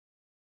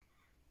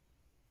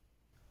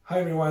Hi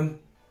everyone,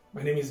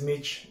 my name is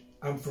Michh.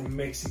 I'm from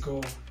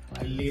Mexico.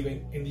 I live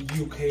in the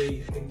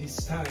UK, and this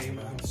time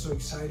I'm so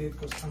excited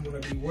because I'm gonna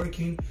be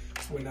working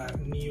with a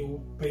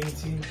new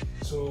painting.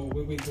 So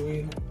we'll be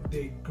doing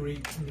the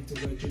Greek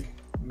mythologic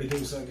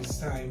Medusa this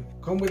time.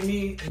 Come with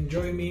me,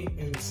 enjoy me,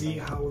 and see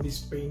how this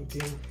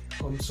painting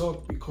comes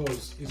up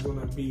because it's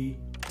gonna be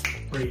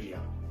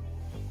brilliant.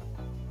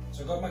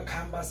 So I got my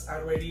canvas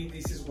already.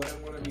 This is what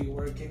I'm gonna be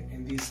working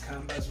in this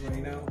canvas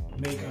right now.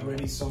 Make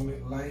already some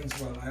lines.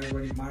 Well, I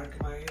already marked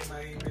my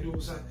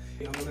Medusa.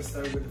 I'm gonna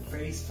start with the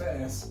face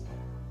first,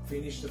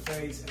 finish the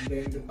face, and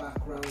then the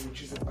background,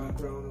 which is the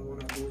background. I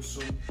wanna do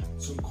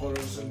some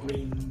colors, some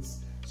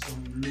greens,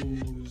 some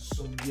blues,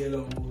 some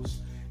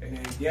yellows, and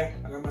then yeah,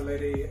 I got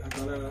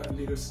a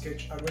little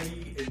sketch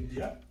already, and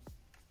yeah,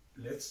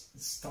 let's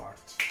start.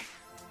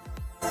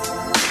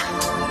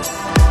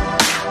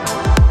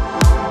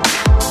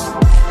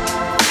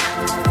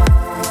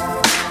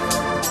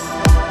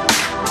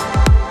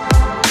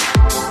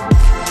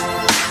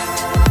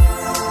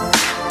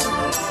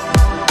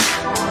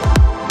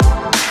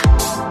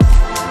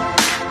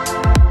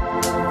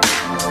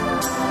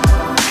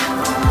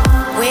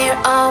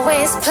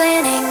 Always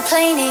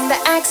planning the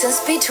axis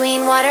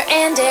between water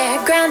and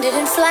air, grounded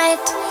in flight,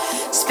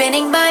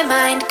 spinning my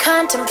mind,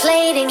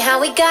 contemplating how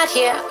we got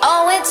here.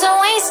 Oh, it's a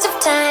waste of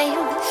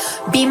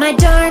time. Be my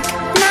dark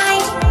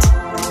night,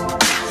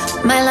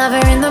 my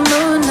lover in the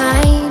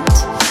moonlight.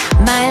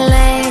 My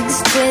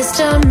legs twist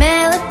a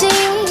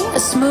melody, a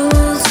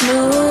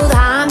smooth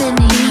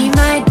harmony. Be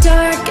my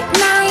dark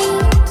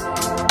night,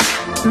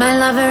 my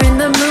lover in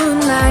the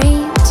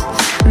moonlight.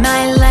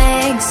 My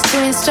legs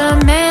twist a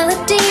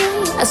melody,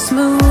 a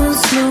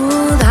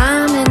smooth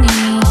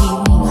harmony.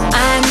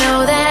 I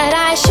know that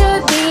I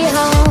should be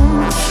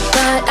home,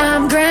 but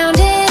I'm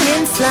grounded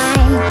in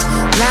flight.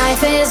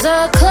 Life is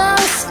a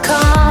close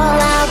call,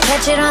 I'll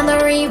catch it on the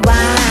rewind.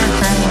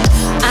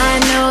 I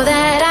know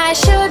that I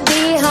should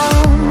be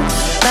home,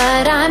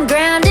 but I'm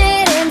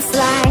grounded in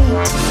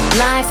flight.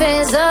 Life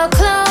is a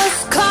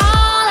close call,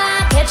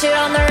 I'll catch it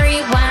on the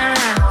rewind.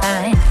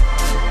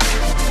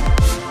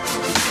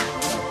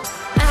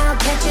 I'll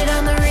catch it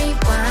on the rewind.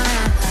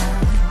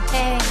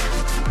 Hey,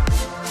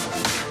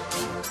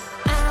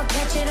 I'll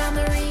catch it on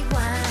the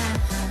rewind.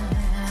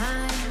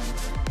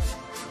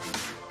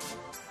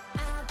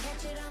 I'll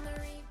catch it on the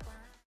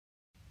rewind.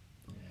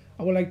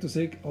 I would like to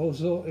say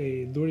also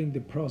during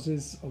the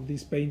process of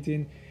this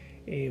painting,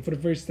 for the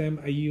first time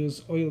I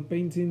used oil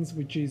paintings,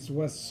 which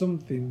was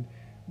something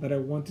that I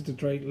wanted to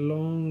try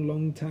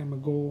long time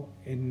ago,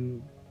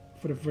 and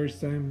for the first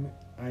time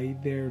I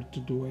dared to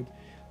do it,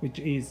 which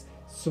is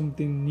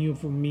something new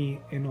for me,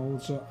 and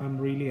also I'm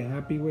really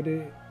happy with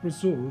the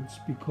results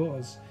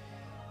because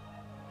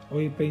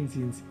oil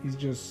paintings is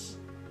just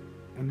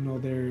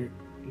another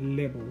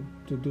level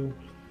to do.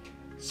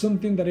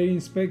 Something that I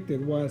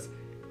expected was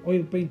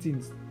oil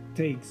paintings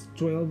takes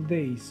 12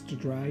 days to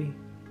dry,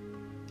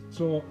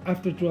 so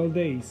after 12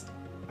 days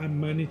I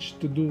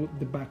managed to do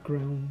the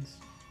backgrounds.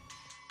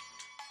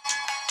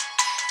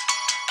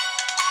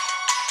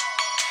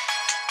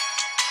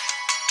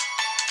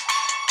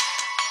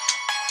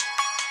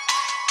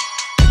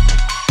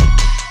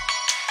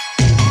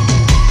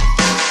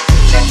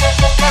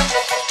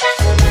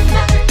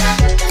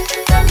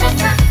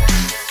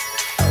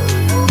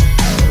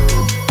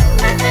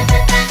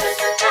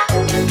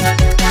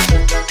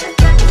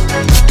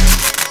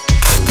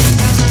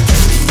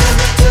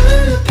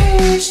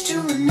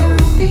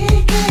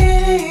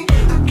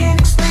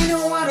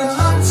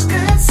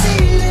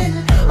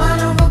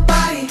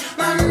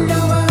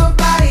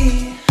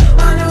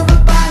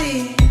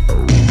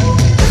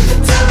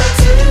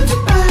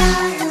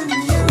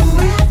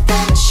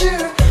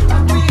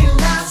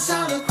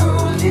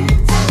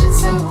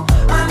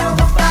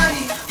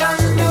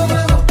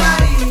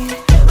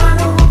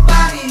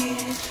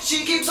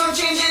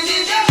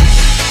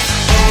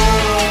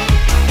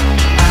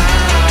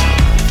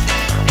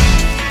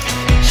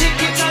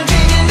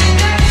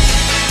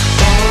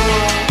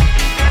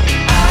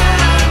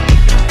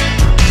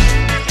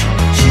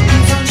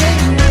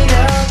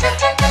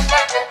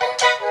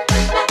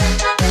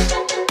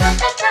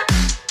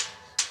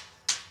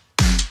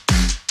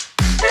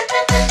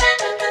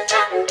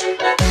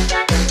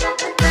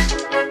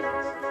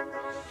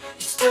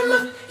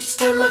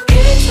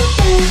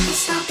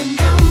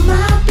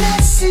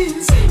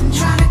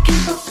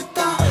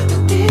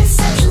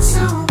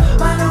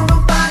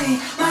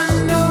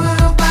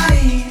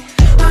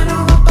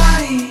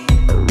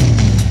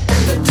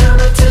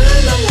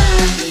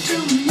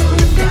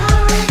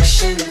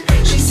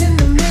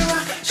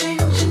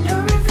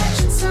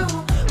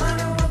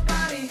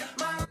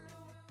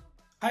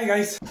 Hi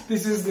guys,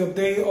 this is the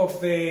update of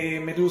the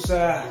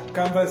Medusa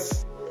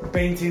canvas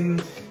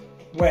painting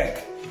work.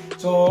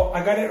 So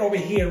I got it over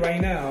here right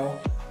now.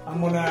 I'm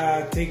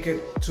gonna take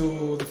it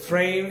to the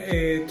frame,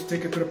 to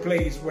take it to the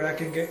place where it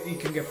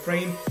can get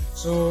framed.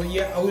 So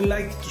yeah, I would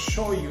like to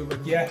show you,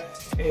 but yeah,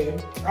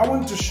 I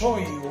want to show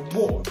you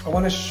what I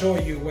want to show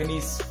you when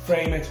it's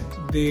framed,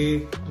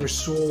 the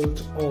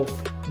result of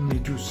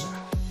Medusa,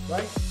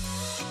 right?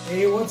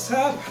 Hey, what's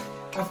up?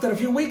 After a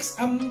few weeks,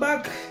 I'm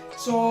back.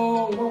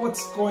 So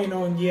what's going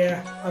on?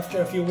 Yeah,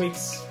 after a few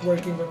weeks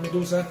working with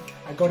Medusa,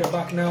 I got it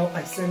back now.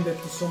 I sent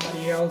it to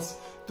somebody else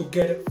to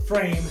get it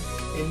framed,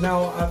 and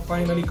now I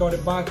finally got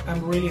it back.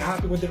 I'm really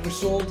happy with the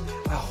result.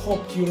 I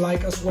hope you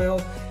like as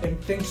well,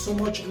 and thanks so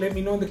much. Let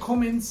me know in the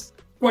comments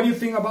what you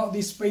think about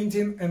this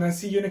painting, and I'll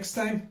see you next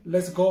time.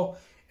 Let's go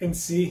and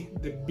see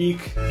the big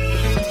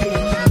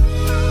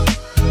painting.